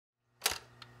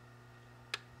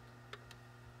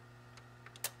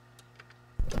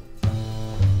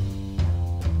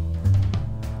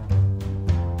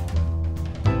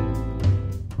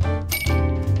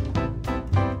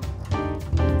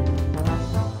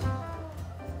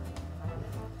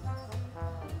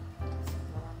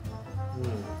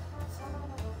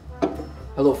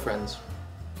Hello friends.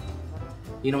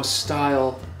 You know,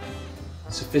 style,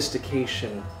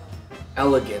 sophistication,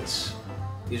 elegance,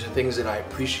 these are things that I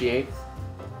appreciate.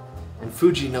 And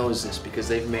Fuji knows this because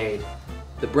they've made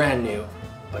the brand new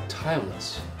but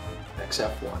timeless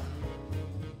XF1.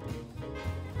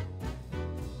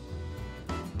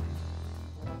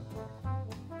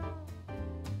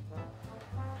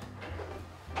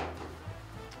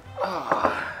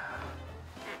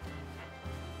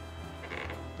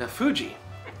 Now Fuji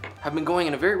have been going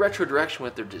in a very retro direction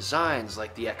with their designs,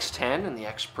 like the X10 and the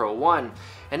X Pro 1,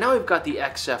 and now we've got the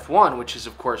XF1, which is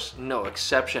of course no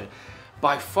exception.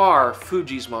 By far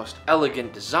Fuji's most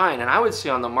elegant design, and I would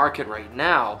say on the market right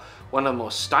now, one of the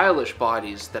most stylish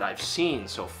bodies that I've seen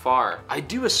so far. I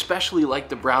do especially like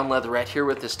the brown leatherette here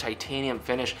with this titanium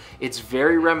finish. It's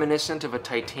very reminiscent of a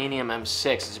titanium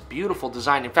M6. It's a beautiful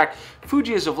design. In fact,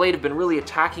 Fuji as of late have been really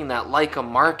attacking that Leica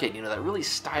market, you know, that really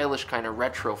stylish kind of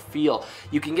retro feel.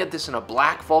 You can get this in a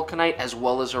black vulcanite as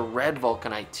well as a red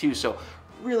vulcanite too, so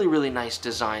really nice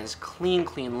designs,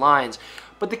 clean lines.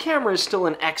 But the camera is still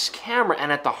an X camera,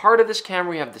 and at the heart of this camera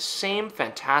we have the same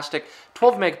fantastic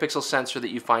 12 megapixel sensor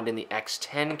that you find in the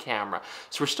X10 camera.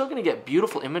 So we're still going to get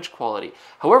beautiful image quality.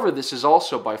 However, this is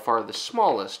also by far the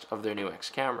smallest of their new X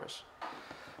cameras.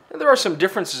 And there are some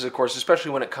differences, of course,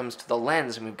 especially when it comes to the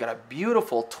lens, and we've got a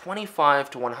beautiful 25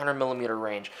 to 100 millimeter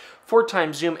range,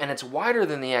 4x zoom, and it's wider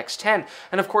than the X10,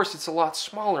 and of course it's a lot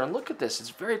smaller. And look at this, it's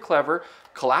very clever,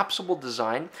 collapsible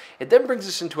design. It then brings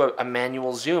us into a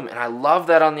manual zoom, and I love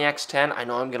that on the X10. I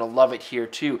know I'm going to love it here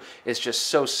too. It's just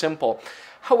so simple.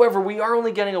 However, we are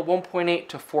only getting a 1.8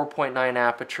 to 4.9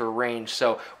 aperture range,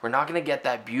 so we're not going to get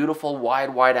that beautiful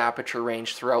wide aperture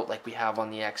range throughout like we have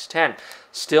on the X10.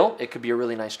 Still, it could be a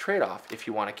really nice trade-off if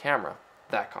you want a camera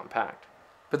that compact.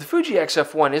 But the Fuji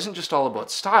XF1 isn't just all about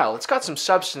style, it's got some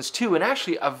substance too, and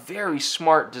actually a very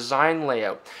smart design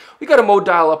layout. We got a mode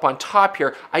dial up on top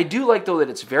here. I do like though that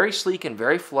it's very sleek and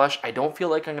very flush. I don't feel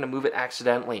like I'm going to move it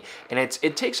accidentally, and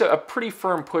it takes a pretty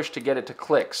firm push to get it to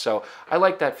click, so I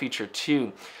like that feature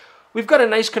too. We've got a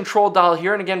nice control dial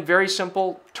here, and again, very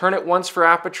simple. Turn it once for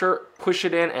aperture, push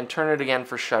it in, and turn it again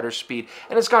for shutter speed.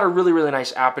 And it's got a really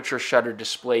nice aperture shutter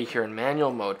display here in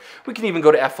manual mode. We can even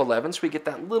go to f11, so we get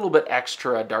that little bit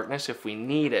extra darkness if we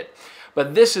need it.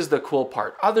 But this is the cool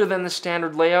part. Other than the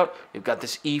standard layout, we've got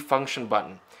this E function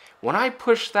button. When I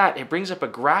push that, it brings up a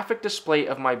graphic display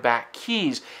of my back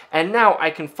keys, and now I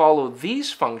can follow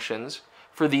these functions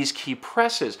for these key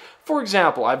presses. For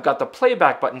example, I've got the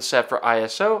playback button set for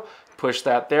ISO, push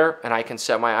that there, and I can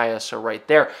set my ISO right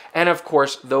there. And of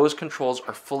course, those controls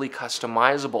are fully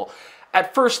customizable.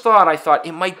 At first thought, I thought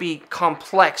it might be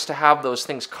complex to have those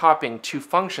things copying two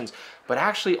functions, but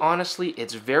actually, honestly,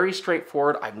 it's very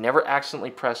straightforward. I've never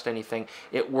accidentally pressed anything.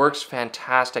 It works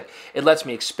fantastic. It lets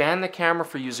me expand the camera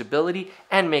for usability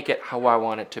and make it how I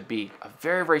want it to be. A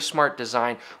very smart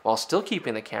design while still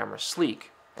keeping the camera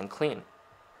sleek and clean.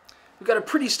 We've got a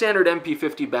pretty standard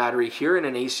MP50 battery here and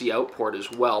an AC out port as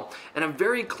well. And a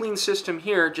very clean system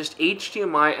here, just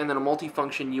HDMI and then a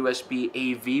multifunction USB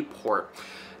AV port.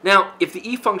 Now, if the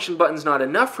E function button's not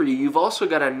enough for you, you've also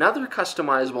got another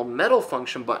customizable metal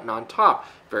function button on top.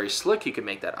 Very slick, you can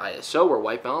make that ISO or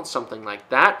white balance, something like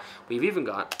that. We've even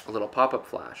got a little pop-up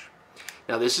flash.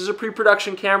 Now, this is a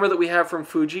pre-production camera that we have from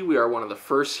Fuji. We are one of the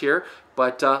first here,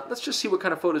 but let's just see what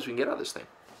kind of photos we can get out of this thing.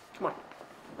 Come on.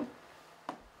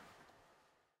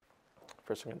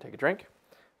 First I'm going to take a drink,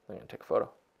 then I'm going to take a photo.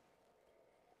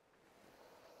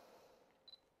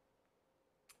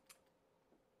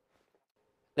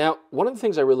 Now, one of the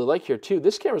things I really like here too,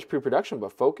 this camera's pre-production,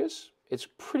 but focus, it's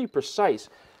pretty precise.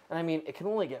 And I mean, it can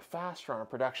only get faster on a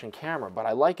production camera, but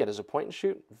I like it as a point and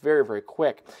shoot, very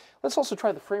quick. Let's also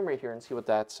try the frame rate here and see what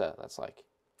that's like.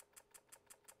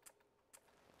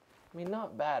 I mean,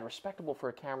 not bad, respectable for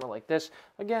a camera like this.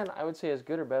 Again, I would say as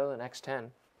good or better than X10.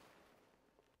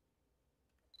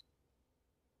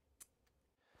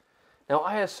 Now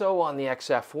ISO on the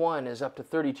XF1 is up to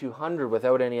 3200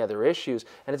 without any other issues,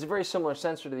 and it's a very similar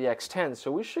sensor to the X10, so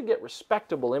we should get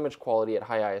respectable image quality at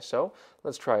high ISO.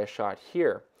 Let's try a shot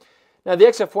here. Now the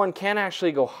XF1 can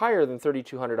actually go higher than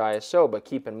 3200 ISO, but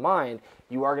keep in mind,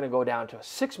 you are going to go down to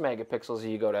 6 megapixels if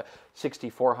you go to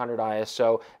 6400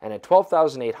 ISO, and at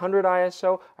 12800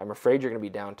 ISO, I'm afraid you're going to be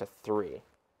down to 3.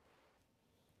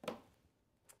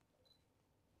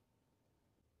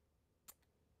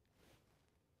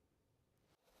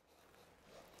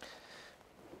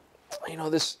 You know,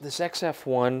 this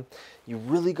XF1, you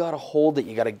really got to hold it.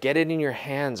 You got to get it in your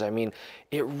hands. I mean,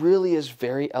 it really is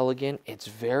very elegant. It's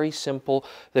very simple.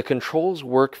 The controls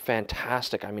work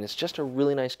fantastic. I mean, it's just a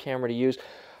really nice camera to use.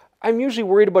 I'm usually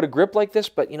worried about a grip like this,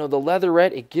 but you know, the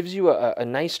leatherette, it gives you a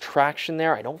nice traction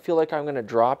there. I don't feel like I'm going to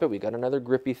drop it. We got another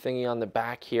grippy thingy on the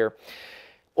back here.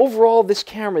 Overall, this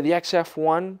camera, the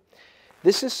XF1,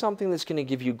 this is something that's going to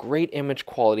give you great image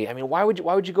quality. I mean, why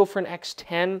would you go for an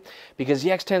X10? Because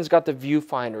the X10's got the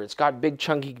viewfinder, it's got big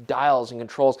chunky dials and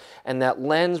controls, and that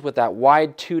lens with that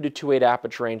wide 2 to 2.8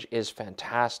 aperture range is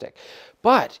fantastic.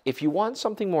 But if you want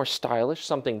something more stylish,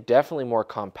 something definitely more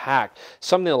compact,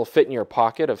 something that'll fit in your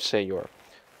pocket of, say, your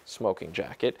smoking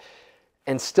jacket,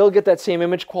 and still get that same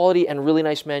image quality and really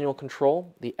nice manual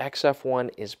control, the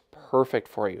XF1 is perfect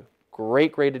for you.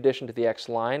 Great, great addition to the X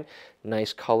line.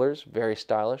 Nice colors, very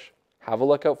stylish. Have a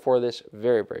look out for this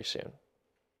very, very soon.